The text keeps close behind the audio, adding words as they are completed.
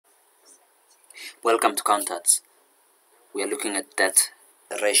Welcome to Countats. We are looking at debt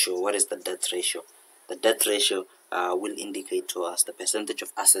ratio. What is the debt ratio? The debt ratio will indicate to us the percentage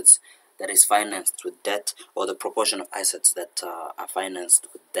of assets that is financed with debt, or the proportion of assets that are financed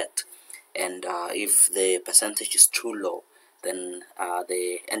with debt. And if the percentage is too low, then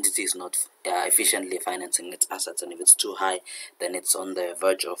the entity is not efficiently financing its assets, and if it's too high, then it's on the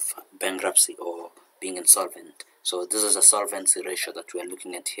verge of bankruptcy or being insolvent. So this is a solvency ratio that we are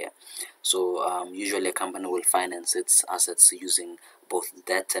looking at here. So usually a company will finance its assets using both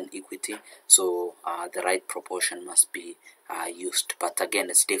debt and equity, so the right proportion must be used. But again,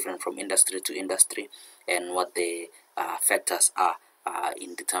 it's different from industry to industry, and what the factors are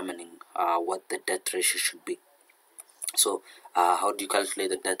in determining what the debt ratio should be. So how do you calculate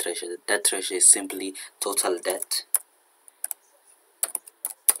the debt ratio? The debt ratio is simply total debt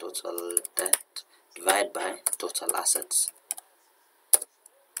divided by total assets.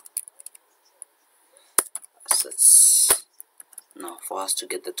 Now, for us to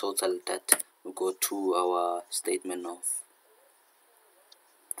get the total debt, we go to our statement of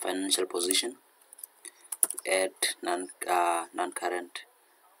financial position, add non-current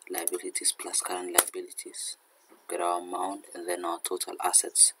liabilities plus current liabilities, get our amount, and then our total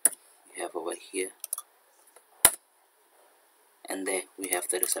assets we have over here, and there we have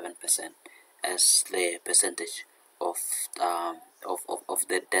 37% as the percentage of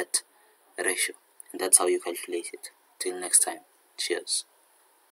the debt ratio, and that's how you calculate it. Till next time, cheers.